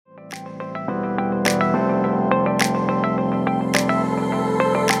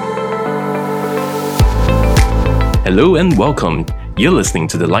Hello and welcome. You're listening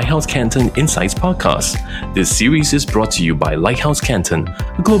to the Lighthouse Canton Insights podcast. This series is brought to you by Lighthouse Canton,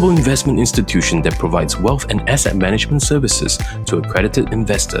 a global investment institution that provides wealth and asset management services to accredited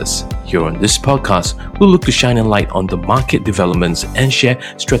investors. Here on this podcast, we'll look to shine a light on the market developments and share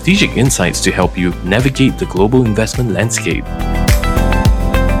strategic insights to help you navigate the global investment landscape.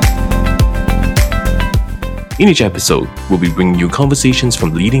 In each episode, we'll be bringing you conversations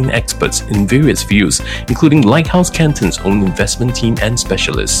from leading experts in various fields, including Lighthouse Canton's own investment team and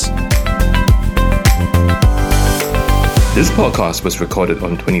specialists. This podcast was recorded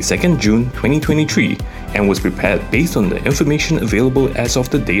on 22nd June 2023 and was prepared based on the information available as of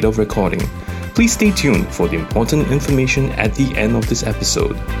the date of recording. Please stay tuned for the important information at the end of this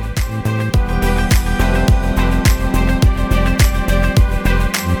episode.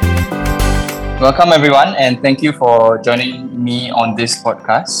 Welcome everyone, and thank you for joining me on this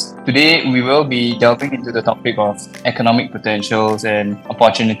podcast. Today we will be delving into the topic of economic potentials and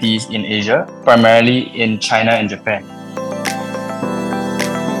opportunities in Asia, primarily in China and Japan.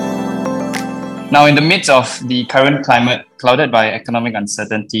 Now, in the midst of the current climate clouded by economic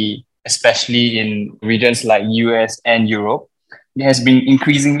uncertainty, especially in regions like US and Europe, it has been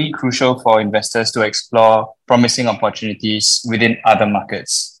increasingly crucial for investors to explore promising opportunities within other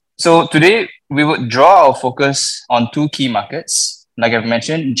markets. So today, we would draw our focus on two key markets, like I've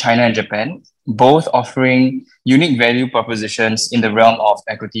mentioned, China and Japan, both offering unique value propositions in the realm of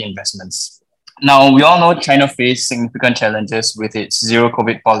equity investments. Now, we all know China faced significant challenges with its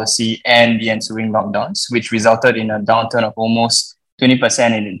zero-COVID policy and the ensuing lockdowns, which resulted in a downturn of almost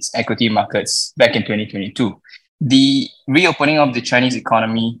 20% in its equity markets back in 2022. The reopening of the Chinese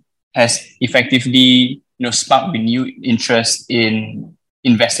economy has effectively sparked renewed interest in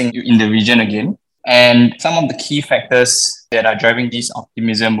investing in the region again. And some of the key factors that are driving this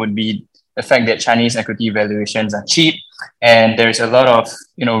optimism would be the fact that Chinese equity valuations are cheap and there is a lot of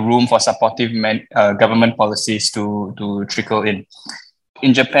room for supportive government policies to trickle in.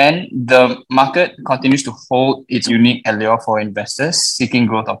 In Japan, the market continues to hold its unique allure for investors seeking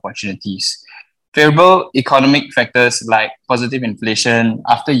growth opportunities. Favorable economic factors like positive inflation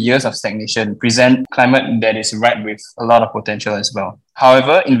after years of stagnation present climate that is ripe with a lot of potential as well.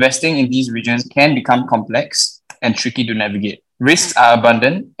 However, investing in these regions can become complex and tricky to navigate. Risks are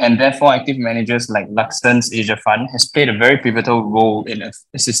abundant, and therefore active managers like Luxence Asia Fund has played a very pivotal role in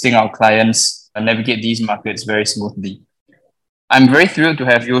assisting our clients navigate these markets very smoothly. I'm very thrilled to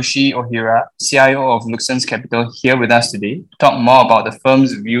have Yoshi Ohira, CIO of Luxence Capital, here with us today to talk more about the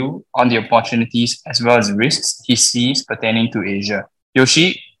firm's view on the opportunities as well as risks he sees pertaining to Asia.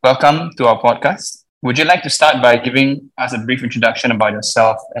 Yoshi, welcome to our podcast. Would you like to start by giving us a brief introduction about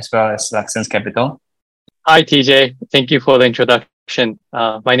yourself as well as Luxence Capital? Hi, TJ. Thank you for the introduction.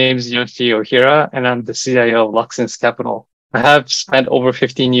 My name is Yoshi Ohira, and I'm the CIO of Luxence Capital. I have spent over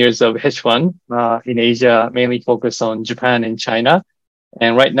 15 years of hedge fund in Asia, mainly focused on Japan and China.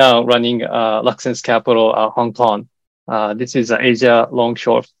 And right now running Luxence Capital Hong Kong. This is an Asia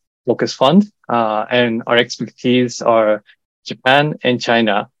long-short focus fund. And our expertise are Japan and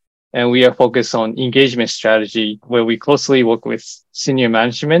China. And we are focused on engagement strategy, where we closely work with senior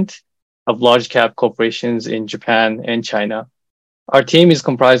management of large cap corporations in Japan and China. Our team is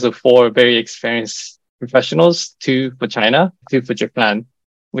comprised of 4 very experienced professionals, 2 for China, 2 for Japan.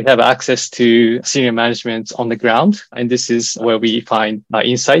 We have access to senior management on the ground, and this is where we find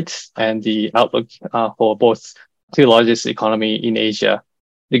insight and the outlook for both 2 largest economy in Asia.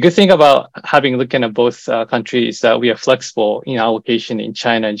 The good thing about having looking at both countries is that we are flexible in allocation in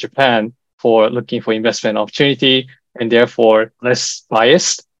China and Japan for looking for investment opportunity, and therefore less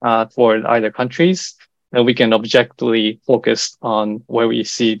biased toward either countries. And we can objectively focus on where we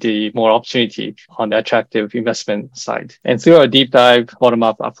see the more opportunity on the attractive investment side. And through our deep dive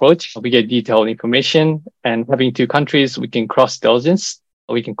bottom-up approach, we get detailed information. And having 2 countries, we can cross-diligence.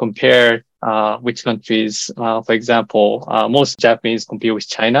 We can compare which countries, for example, most Japanese compete with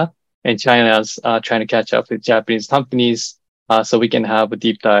China, and China's trying to catch up with Japanese companies. So we can have a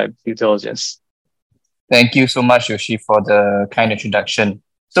deep dive due diligence. Thank you so much, Yoshi, for the kind introduction.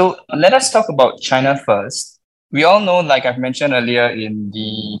 So let us talk about China first. We all know, like I've mentioned earlier in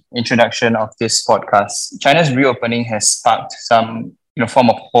the introduction of this podcast, China's reopening has sparked some form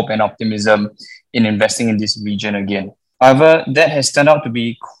of hope and optimism in investing in this region again. However, that has turned out to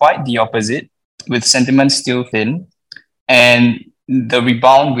be quite the opposite, with sentiment still thin, and the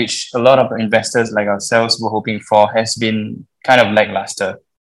rebound which a lot of investors like ourselves were hoping for has been kind of lackluster.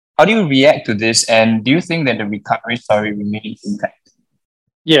 How do you react to this, and do you think that the recovery story remains intact?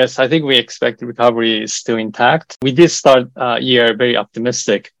 Yes, I think we expect the recovery is still intact. We did start year very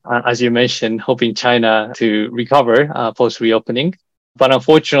optimistic, as you mentioned, hoping China to recover post reopening. But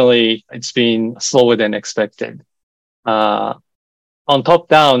unfortunately, it's been slower than expected. Uh, on top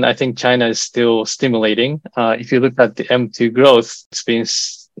down, I think China is still stimulating. If you look at the M2 growth, it's been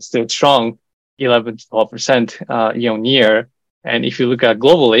still strong, 11 to 12% year on year. And if you look at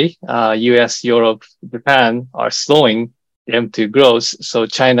globally, US, Europe, Japan are slowing the M2 growth. So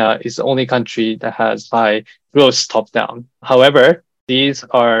China is the only country that has high growth top down. However, these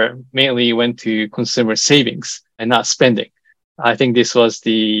are mainly went to consumer savings and not spending. I think this was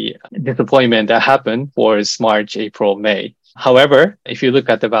the disappointment that happened for March, April, May. However, if you look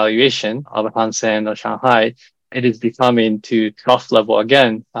at the valuation of Hang Seng or Shanghai, it is becoming to trough level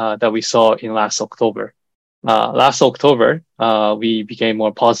again that we saw in last October. Last October, we became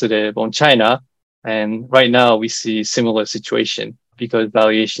more positive on China, and right now we see similar situation because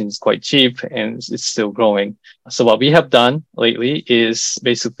valuation is quite cheap and it's still growing. So what we have done lately is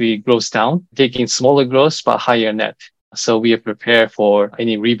basically growth down, taking smaller growth but higher net. So we are prepared for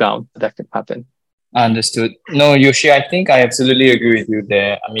any rebound that can happen. Understood. No, Yoshi, I think I absolutely agree with you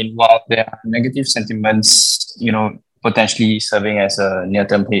there. I mean, while there are negative sentiments, potentially serving as a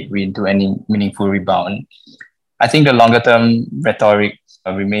near-term headwind to any meaningful rebound, I think the longer-term rhetoric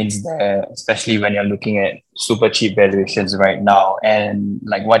remains there, especially when you're looking at super cheap valuations right now. And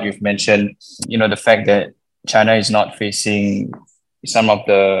like what you've mentioned, the fact that China is not facing some of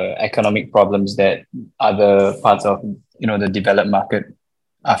the economic problems that other parts of, the developed market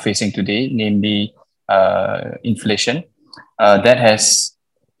are facing today, namely inflation. That has,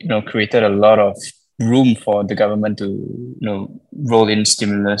 created a lot of room for the government to, roll in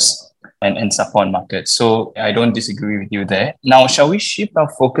stimulus and support markets. So I don't disagree with you there. Now, shall we shift our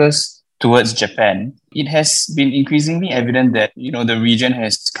focus towards Japan? It has been increasingly evident that, the region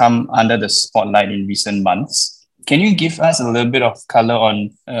has come under the spotlight in recent months. Can you give us a little bit of color on,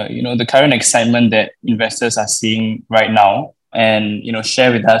 the current excitement that investors are seeing right now, and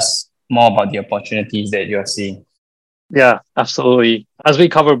share with us more about the opportunities that you're seeing? Yeah, absolutely. As we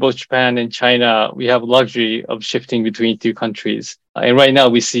cover both Japan and China, we have luxury of shifting between two countries. And right now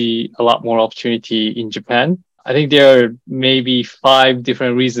we see a lot more opportunity in Japan. I think there are maybe 5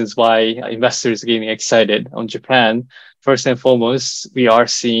 different reasons why investors are getting excited on Japan. First and foremost, we are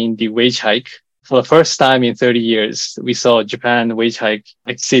seeing the wage hike. For the first time in 30 years, we saw Japan wage hike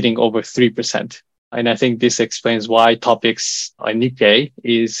exceeding over 3%. And I think this explains why Topics Nikkei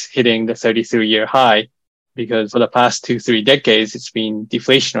is hitting the 33-year high, because for the past 2-3 decades, it's been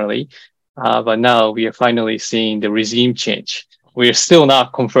deflationary. But now we are finally seeing the regime change. We are still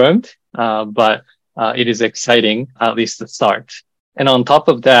not confirmed, but it is exciting, at least the start. And on top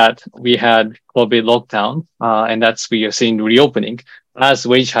of that, we had COVID lockdown, and we are seeing reopening. As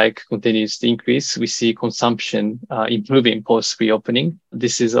wage hike continues to increase, we see consumption improving post reopening.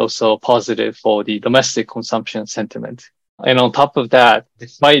 This is also positive for the domestic consumption sentiment. And on top of that,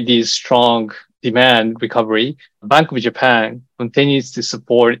 despite these strong demand recovery, Bank of Japan continues to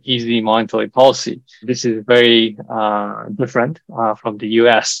support easy monetary policy. This is very different from the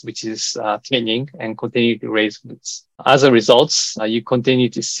US, which is tightening and continue to raise rates. As a result, you continue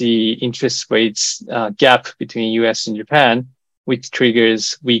to see interest rates gap between US and Japan, which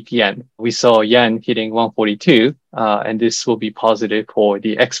triggers weak yen. We saw yen hitting 142, and this will be positive for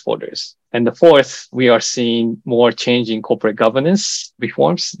the exporters. And the fourth, we are seeing more change in corporate governance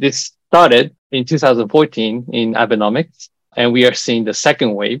reforms. This started in 2014 in Abenomics, and we are seeing the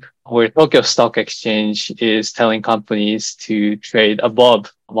second wave where Tokyo Stock Exchange is telling companies to trade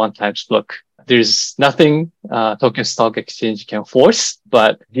above 1x book. There's nothing Tokyo Stock Exchange can force,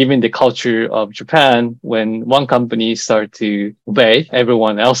 but given the culture of Japan, when one company starts to obey,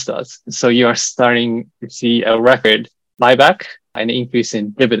 everyone else does. So you are starting to see a record buyback and increase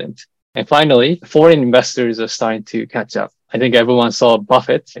in dividend. And finally, foreign investors are starting to catch up. I think everyone saw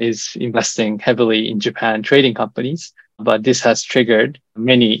Buffett is investing heavily in Japan trading companies, but this has triggered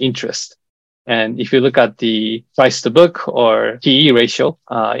many interest. And if you look at the price to book or PE ratio,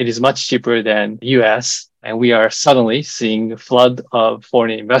 it is much cheaper than US. And we are suddenly seeing a flood of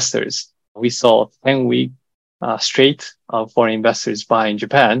foreign investors. We saw 10-week straight of foreign investors buying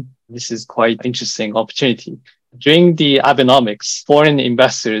Japan. This is quite interesting opportunity. During the Abenomics, foreign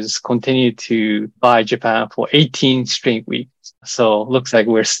investors continue to buy Japan for 18 straight weeks. So looks like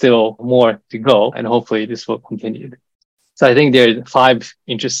we're still more to go, and hopefully this will continue. So I think there are 5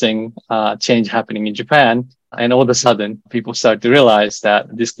 interesting change happening in Japan, and all of a sudden people start to realize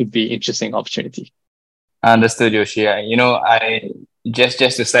that this could be interesting opportunity. Understood, Yoshi. I just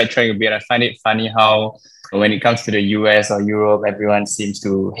to sidetrack a bit, I find it funny how when it comes to the US or Europe, everyone seems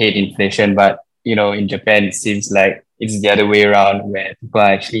to hate inflation, but in Japan, it seems like it's the other way around, where people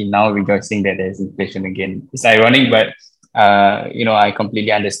are actually now rejoicing that there's inflation again. It's ironic, but I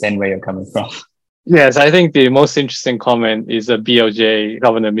completely understand where you're coming from. Yes, I think the most interesting comment is BOJ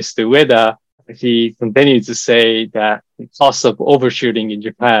Governor Mr. Ueda. He continued to say that the cost of overshooting in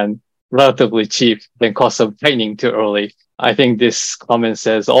Japan relatively cheap than cost of tightening too early. I think this comment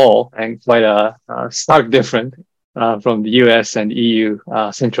says all, and quite a stark difference from the US and EU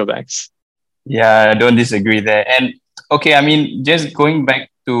central banks. Yeah, I don't disagree there. And okay, I mean, just going back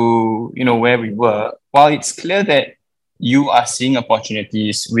to where we were, while it's clear that you are seeing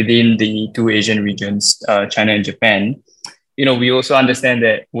opportunities within the two Asian regions, China and Japan, we also understand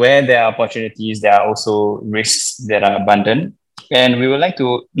that where there are opportunities, there are also risks that are abundant. And we would like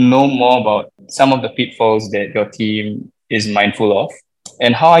to know more about some of the pitfalls that your team is mindful of,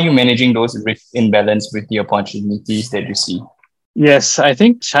 and how are you managing those risks in balance with the opportunities that you see? Yes, I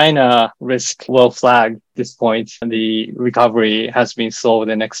think China risk well flagged at this point. The recovery has been slower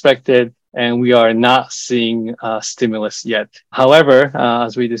than expected, and we are not seeing stimulus yet. However,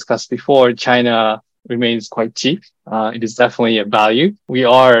 as we discussed before, China remains quite cheap. It is definitely a value. We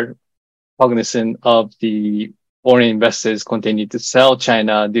are cognizant of the foreign investors continue to sell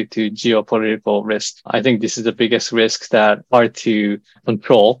China due to geopolitical risk. I think this is the biggest risk that hard to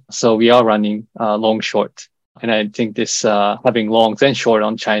control. So we are running long short. And I think this having longs and short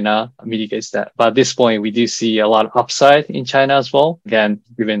on China mitigates that. But at this point, we do see a lot of upside in China as well. Again,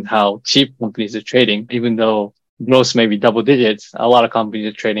 given how cheap companies are trading, even though growth may be double digits, a lot of companies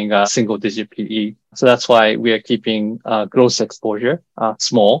are trading a single digit PE. So that's why we are keeping growth exposure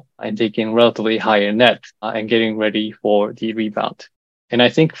small and taking relatively higher net and getting ready for the rebound. And I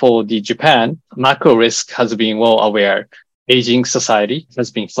think for the Japan, macro risk has been well aware. Aging society has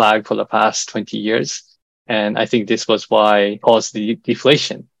been flagged for the past 20 years. And I think this was why caused the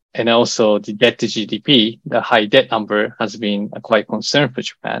deflation. And also the debt to GDP, the high debt number has been a quite concern for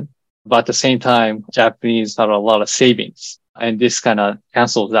Japan. But at the same time, Japanese have a lot of savings, and this kind of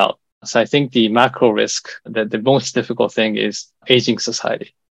cancels out. So I think the macro risk, that the most difficult thing is aging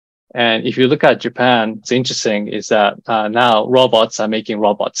society. And if you look at Japan, what's interesting is that now robots are making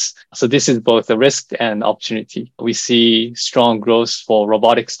robots. So this is both a risk and opportunity. We see strong growth for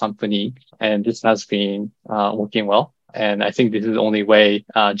robotics company, and this has been working well. And I think this is the only way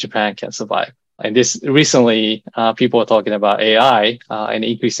Japan can survive. And this recently, people are talking about AI and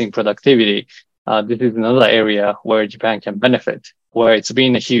increasing productivity. This is another area where Japan can benefit, where it's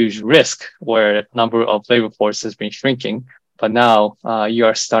been a huge risk, where number of labor force has been shrinking. But now you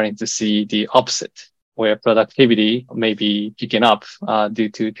are starting to see the opposite, where productivity may be picking up due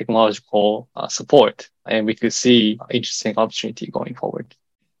to technological support. And we could see interesting opportunity going forward.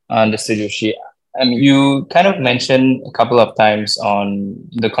 Understood, Yoshi. You kind of mentioned a couple of times on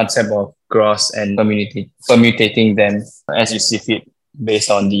the concept of gross and permutating them as you see fit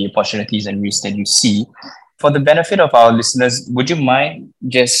based on the opportunities and risks that you see. For the benefit of our listeners, would you mind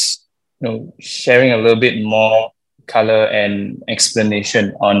just sharing a little bit more color and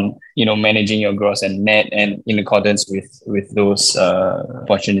explanation on managing your gross and net and in accordance with those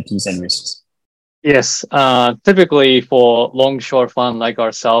opportunities and risks? Yes, typically for long short fund like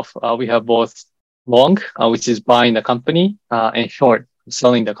ourselves, we have both long, which is buying the company, and short,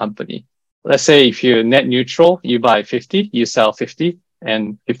 selling the company. Let's say if you're net neutral, you buy 50, you sell 50,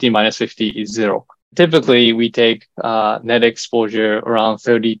 and 50 minus 50 is 0. Typically, we take net exposure around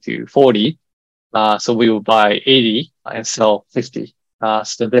 30 to 40. So we will buy 80 and sell 50. So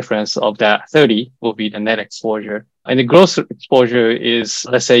the difference of that 30 will be the net exposure. And the gross exposure is,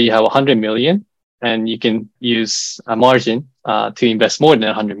 let's say you have 100 million and you can use a margin to invest more than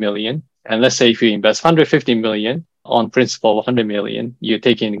 100 million. And let's say if you invest 150 million on principal of 100 million, you're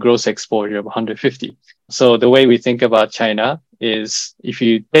taking gross exposure of 150. So the way we think about China is if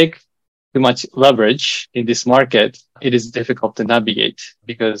you take too much leverage in this market, it is difficult to navigate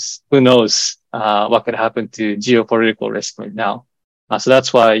because who knows what could happen to geopolitical risk right now. So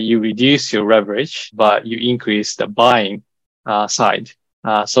that's why you reduce your leverage, but you increase the buying side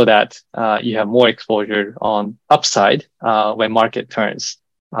so that you have more exposure on upside when market turns.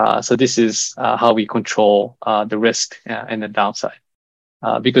 So this is how we control the risk and the downside.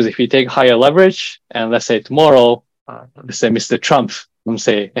 Because if you take higher leverage and let's say tomorrow, let's say Mr. Trump,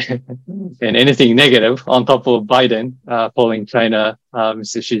 say, and anything negative on top of Biden calling China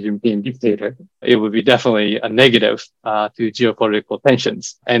Mr. Xi Jinping dictator, it would be definitely a negative to geopolitical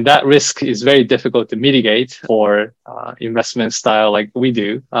tensions. And that risk is very difficult to mitigate for investment style like we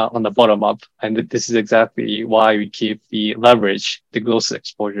do on the bottom up. And this is exactly why we keep the leverage, the gross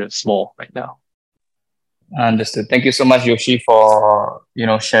exposure small right now. Understood. Thank you so much, Yoshi, for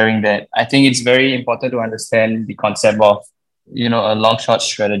sharing that. I think it's very important to understand the concept of a long short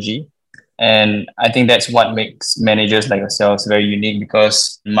strategy, and I think that's what makes managers like yourselves very unique,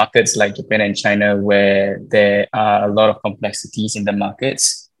 because markets like Japan and China, where there are a lot of complexities in the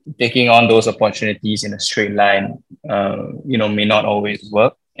markets, taking on those opportunities in a straight line, may not always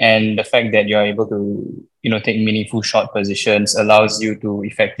work. And the fact that you're able to take meaningful short positions allows you to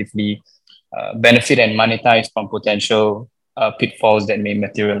effectively benefit and monetize from potential pitfalls that may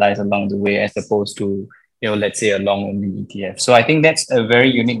materialize along the way, as opposed to, let's say a long only ETF. So I think that's a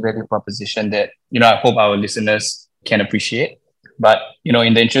very unique value proposition that, I hope our listeners can appreciate. But,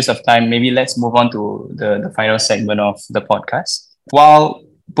 in the interest of time, maybe let's move on to the final segment of the podcast. While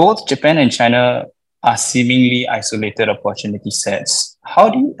both Japan and China are seemingly isolated opportunity sets, how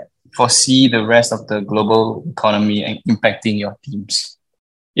do you foresee the rest of the global economy impacting your teams?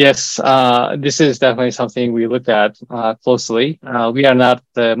 Yes, this is definitely something we look at closely. We are not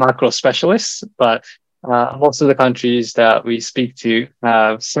the macro specialists, but most of the countries that we speak to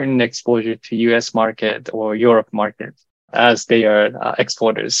have certain exposure to US market or Europe market, as they are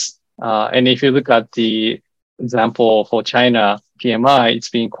exporters. And if you look at the example for China PMI, it's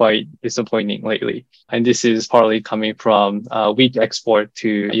been quite disappointing lately. And this is partly coming from weak export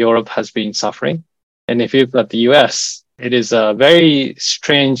to Europe has been suffering. And if you look at the US, it is a very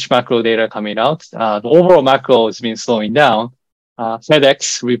strange macro data coming out. The overall macro has been slowing down.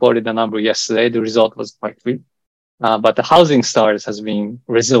 FedEx reported the number yesterday. The result was quite weak. But the housing starts has been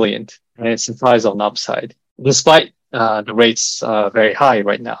resilient, and it's surprised on the upside, despite the rates very high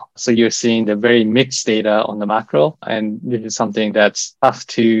right now. So you're seeing the very mixed data on the macro, and this is something that's tough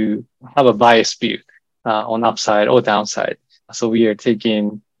to have a biased view on upside or downside. So we are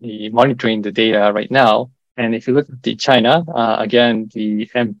monitoring the data right now. And if you look at the China, again, the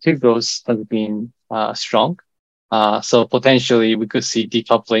M2 growth has been strong. So potentially we could see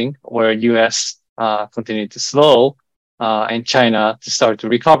decoupling where US continue to slow and China to start to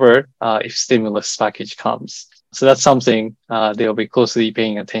recover if stimulus package comes. So that's something they'll be closely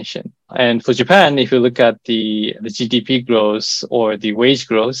paying attention. And for Japan, if you look at the GDP growth or the wage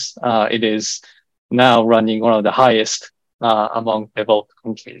growth, it is now running one of the highest among developed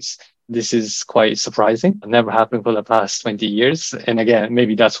countries. This is quite surprising. It never happened for the past 20 years. And again,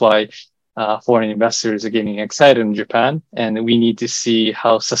 maybe that's why foreign investors are getting excited in Japan, and we need to see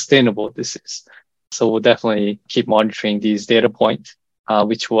how sustainable this is. So we'll definitely keep monitoring these data points,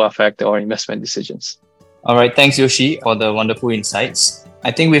 which will affect our investment decisions. All right. Thanks, Yoshi, for the wonderful insights.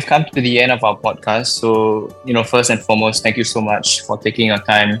 I think we've come to the end of our podcast. So, first and foremost, thank you so much for taking your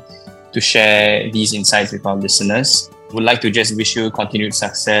time to share these insights with our listeners. Would like to just wish you continued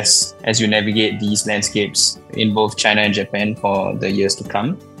success as you navigate these landscapes in both China and Japan for the years to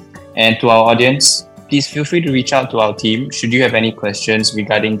come. And to our audience, please feel free to reach out to our team should you have any questions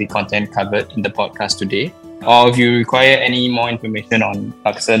regarding the content covered in the podcast today. Or if you require any more information on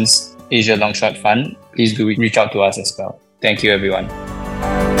Luxence Asia Long Short Fund, please do reach out to us as well. Thank you, everyone.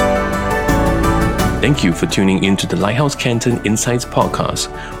 Thank you for tuning in to the Lighthouse Canton Insights podcast.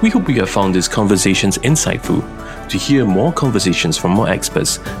 We hope you have found these conversations insightful. To hear more conversations from more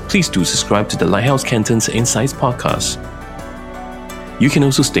experts, please do subscribe to the Lighthouse Canton's Insights podcast. You can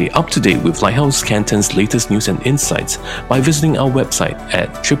also stay up to date with Lighthouse Canton's latest news and insights by visiting our website at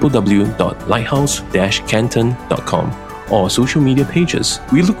www.lighthouse-canton.com or social media pages.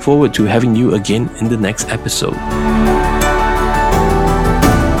 We look forward to having you again in the next episode.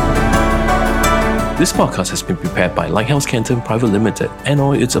 This podcast has been prepared by Lighthouse Canton Private Limited and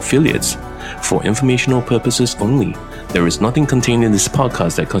or its affiliates. For informational purposes only, there is nothing contained in this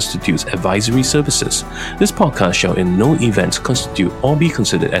podcast that constitutes advisory services. This podcast shall in no event constitute or be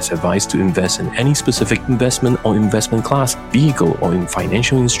considered as advice to invest in any specific investment or investment class, vehicle, or in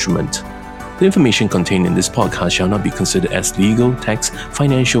financial instrument. The information contained in this podcast shall not be considered as legal, tax,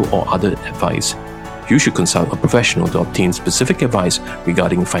 financial, or other advice. You should consult a professional to obtain specific advice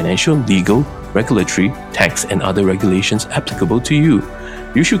regarding financial, legal, regulatory, tax, and other regulations applicable to you.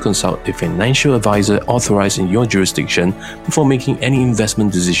 You should consult a financial advisor authorized in your jurisdiction before making any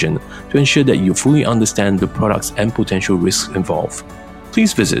investment decision to ensure that you fully understand the products and potential risks involved.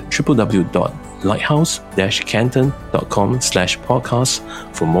 Please visit www.lighthouse-canton.com/podcast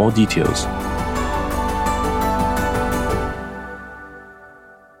for more details.